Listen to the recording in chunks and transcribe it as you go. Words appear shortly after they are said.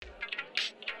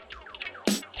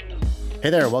Hey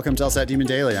there, welcome to LSAT Demon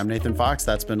Daily. I'm Nathan Fox.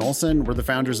 That's Ben Olson. We're the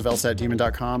founders of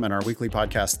LSATdemon.com and our weekly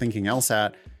podcast, Thinking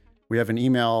LSAT. We have an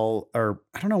email, or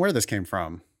I don't know where this came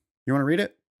from. You want to read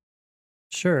it?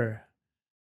 Sure.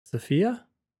 Sophia?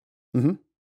 Mm-hmm.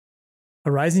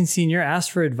 A rising senior asked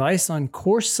for advice on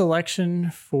course selection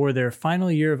for their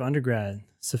final year of undergrad.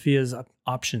 Sophia's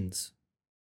options.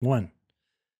 1.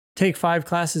 Take 5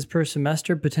 classes per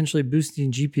semester, potentially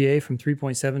boosting GPA from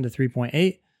 3.7 to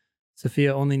 3.8.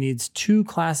 Sophia only needs 2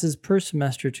 classes per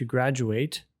semester to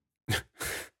graduate.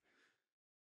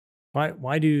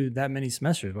 Why do that many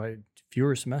semesters? Why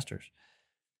fewer semesters?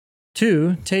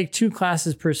 2, take 2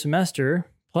 classes per semester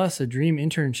plus a dream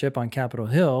internship on Capitol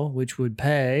Hill, which would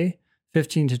pay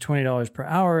 $15 to $20 per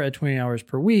hour at 20 hours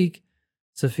per week.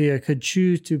 Sophia could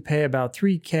choose to pay about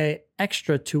 $3,000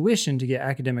 extra tuition to get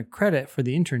academic credit for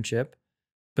the internship,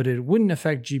 but it wouldn't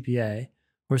affect GPA,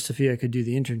 or Sophia could do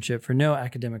the internship for no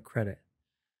academic credit.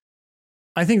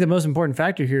 I think the most important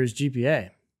factor here is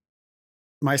GPA.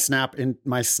 My snap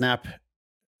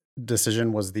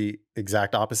decision was the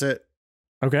exact opposite.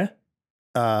 Okay.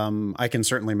 I can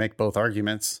certainly make both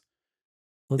arguments.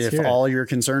 Let's if hear all it. you're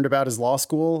concerned about is law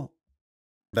school,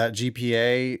 that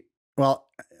GPA, well,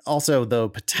 also though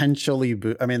potentially,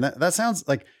 that sounds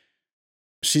like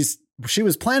she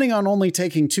was planning on only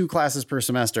taking 2 classes per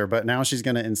semester, but now she's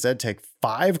going to instead take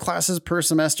 5 classes per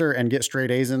semester and get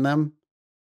straight A's in them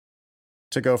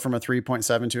to go from a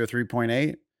 3.7 to a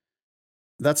 3.8.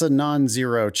 That's a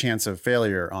non-zero chance of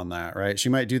failure on that, right? She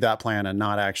might do that plan and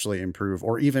not actually improve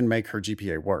or even make her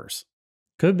GPA worse.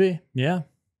 Could be. Yeah.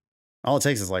 All it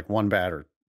takes is like 1 bad or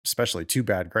especially 2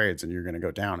 bad grades and you're going to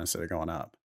go down instead of going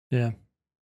up. Yeah.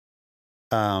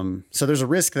 So there's a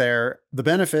risk there. The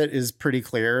benefit is pretty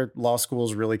clear. Law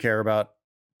schools really care about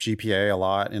GPA a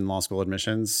lot in law school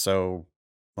admissions. So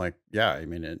like, yeah, I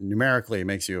mean, it numerically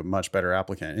makes you a much better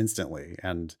applicant instantly.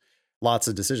 And lots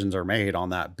of decisions are made on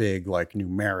that big, like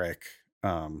numeric,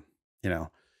 how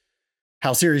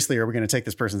seriously are we going to take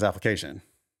this person's application?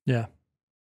 Yeah.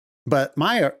 But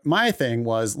my thing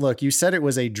was, look, you said it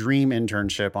was a dream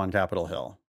internship on Capitol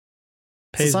Hill.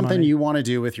 It's something money. you want to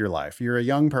do with your life. You're a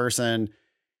young person.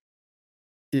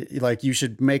 Like you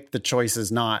should make the choices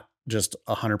not just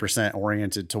 100%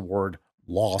 oriented toward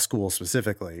law school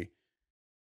specifically.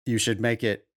 You should make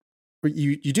it,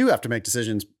 you do have to make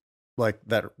decisions like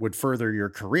that would further your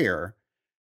career.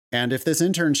 And if this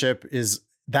internship is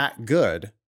that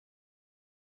good,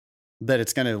 that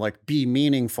it's going to like be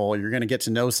meaningful, you're going to get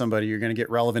to know somebody, you're going to get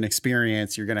relevant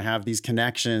experience, you're going to have these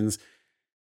connections.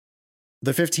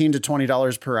 The $15 to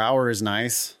 $20 per hour is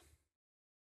nice.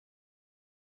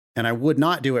 And I would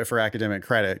not do it for academic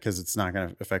credit because it's not going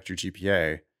to affect your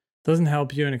GPA. Doesn't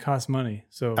help you and it costs money.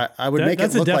 So I would make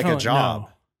it look like a job. No.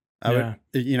 I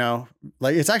would,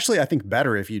 like it's actually, I think,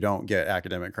 better if you don't get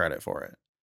academic credit for it.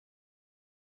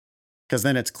 Because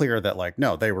then it's clear that like,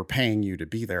 no, they were paying you to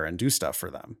be there and do stuff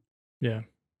for them. Yeah.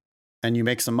 And you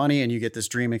make some money and you get this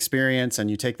dream experience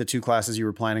and you take the 2 classes you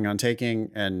were planning on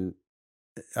taking. And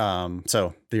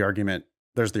so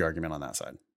there's the argument on that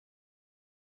side.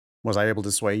 Was I able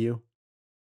to sway you?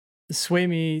 Sway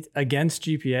me against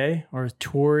GPA or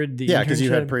toward the Yeah, because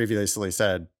you had internship? previously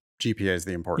said GPA is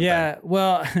the important thing. Yeah,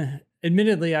 well,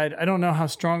 admittedly, I don't know how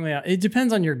strongly. It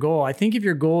depends on your goal. I think if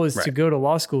your goal is to go to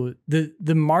law school,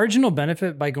 the marginal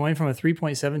benefit by going from a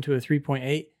 3.7 to a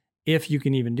 3.8, if you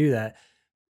can even do that.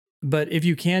 But if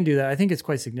you can do that, I think it's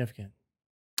quite significant.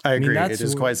 I agree. It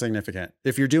is quite significant.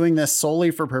 If you're doing this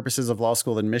solely for purposes of law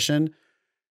school admission,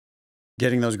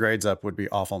 getting those grades up would be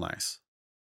awful nice.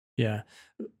 Yeah.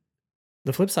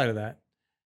 The flip side of that.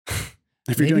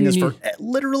 If you're doing this for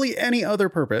literally any other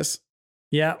purpose.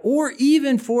 Yeah. Or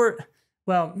even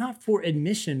not for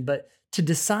admission, but to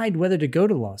decide whether to go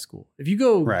to law school. If you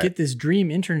go get this dream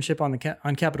internship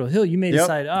on Capitol Hill, you may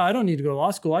decide, I don't need to go to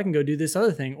law school. I can go do this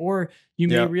other thing. Or you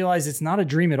may realize it's not a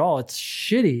dream at all. It's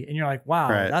shitty. And you're like, wow,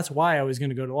 that's why I was going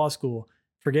to go to law school.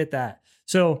 Forget that.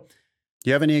 So do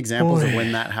you have any examples of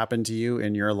when that happened to you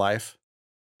in your life?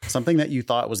 Something that you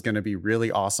thought was going to be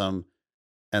really awesome.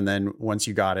 And then once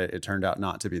you got it, it turned out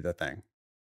not to be the thing.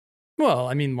 Well,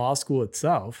 I mean, law school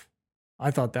itself, I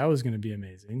thought that was going to be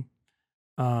amazing.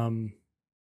 How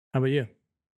about you?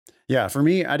 Yeah, for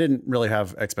me, I didn't really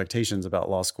have expectations about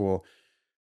law school.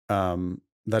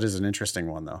 That is an interesting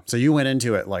one though. So you went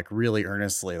into it like really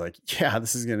earnestly, like, yeah,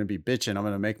 this is going to be bitching. I'm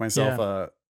going to make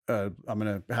myself I'm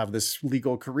going to have this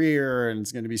legal career and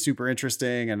it's going to be super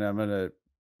interesting and I'm going to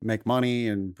make money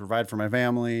and provide for my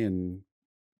family and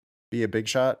be a big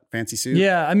shot, fancy suit.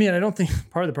 Yeah. I mean, I don't think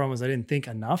part of the problem was I didn't think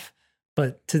enough,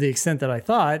 but to the extent that I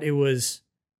thought, it was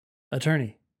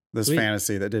attorney, this Sweet.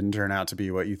 fantasy that didn't turn out to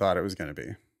be what you thought it was going to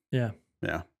be. Yeah.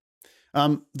 Yeah.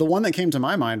 The one that came to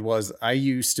my mind was I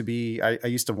used to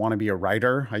want to be a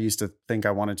writer. I used to think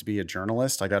I wanted to be a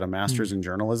journalist. I got a master's in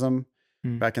journalism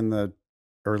back in the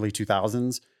early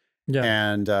 2000s. Yeah.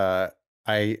 And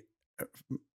I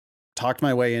talked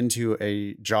my way into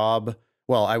a job.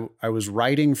 Well, I was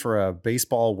writing for a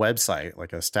baseball website,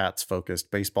 like a stats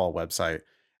focused baseball website.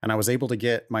 And I was able to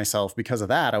get myself, because of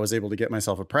that, I was able to get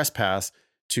myself a press pass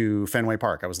to Fenway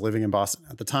Park. I was living in Boston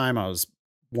at the time. I was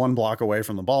 1 block away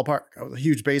from the ballpark. I was a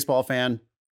huge baseball fan.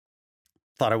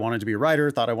 Thought I wanted to be a writer.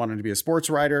 Thought I wanted to be a sports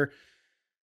writer.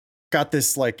 Got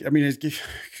this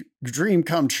dream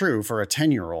come true for a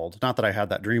 10-year-old. Not that I had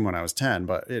that dream when I was 10,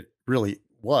 but it really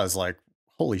was like,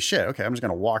 holy shit. Okay, I'm just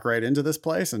going to walk right into this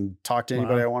place and talk to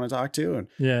anybody I want to talk to, and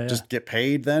just get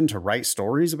paid then to write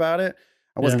stories about it.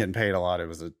 I wasn't getting paid a lot. It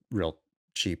was a real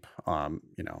cheap,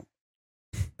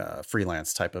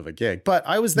 freelance type of a gig, but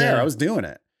I was there. I was doing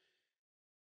it.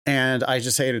 And I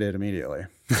just hated it immediately.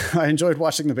 I enjoyed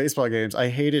watching the baseball games. I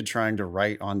hated trying to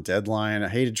write on deadline. I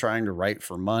hated trying to write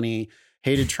for money.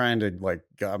 Hated trying to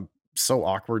so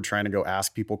awkward trying to go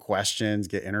ask people questions,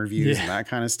 get interviews and that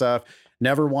kind of stuff.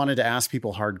 Never wanted to ask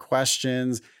people hard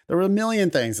questions. There were a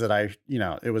million things that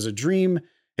it was a dream.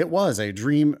 It was a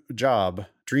dream job,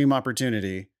 dream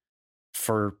opportunity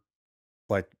for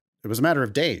it was a matter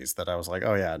of days that I was like,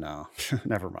 oh yeah, no,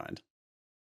 never mind.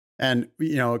 And,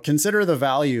 consider the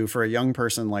value for a young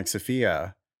person like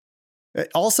Sophia.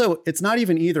 Also, it's not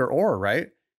even either or, right?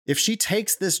 If she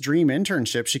takes this dream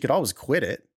internship, she could always quit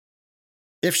it.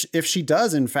 If she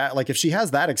does, in fact, if she has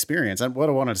that experience, and what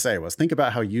I wanted to say was think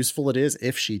about how useful it is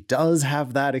if she does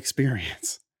have that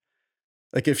experience.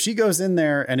 If she goes in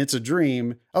there and it's a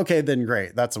dream, okay, then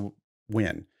great. That's a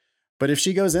win. But if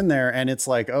she goes in there and it's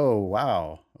like, oh,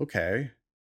 wow, okay.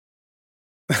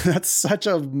 That's such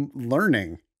a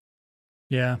learning.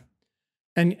 Yeah.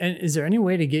 And is there any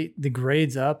way to get the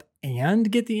grades up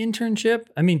and get the internship?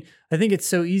 I mean, I think it's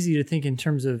so easy to think in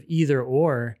terms of either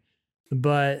or,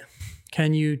 but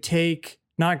can you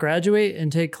not graduate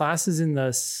and take classes in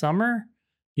the summer?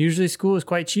 Usually school is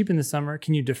quite cheap in the summer.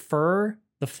 Can you defer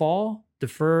the fall,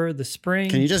 defer the spring?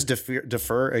 Can you just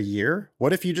defer a year?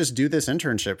 What if you just do this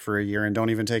internship for a year and don't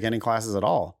even take any classes at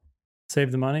all?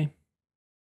 Save the money?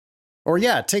 Or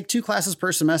take 2 classes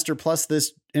per semester plus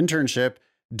this internship.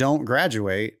 Don't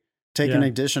graduate. Take an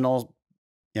additional.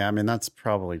 Yeah, I mean, that's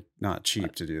probably not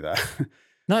cheap to do that.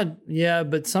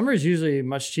 But summer is usually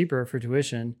much cheaper for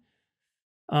tuition.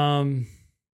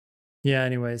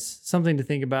 Anyways, something to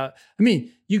think about. I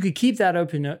mean, you could keep that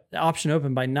option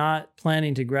open by not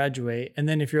planning to graduate. And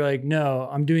then if you're like, no,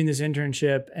 I'm doing this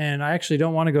internship and I actually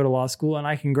don't want to go to law school and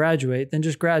I can graduate, then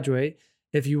just graduate.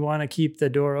 If you want to keep the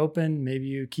door open, maybe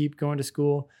you keep going to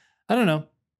school. I don't know.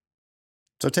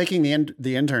 So taking the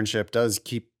internship does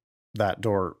keep that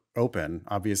door open.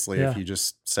 Obviously, if you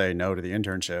just say no to the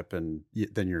internship, and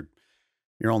then your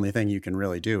only thing you can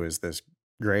really do is this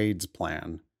grades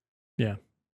plan. Yeah.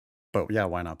 But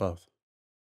why not both?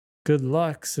 Good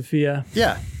luck, Sophia.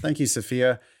 Yeah. Thank you,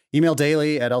 Sophia. Email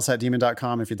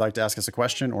daily@lsatdemon.com if you'd like to ask us a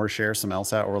question or share some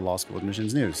LSAT or law school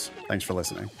admissions news. Thanks for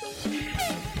listening.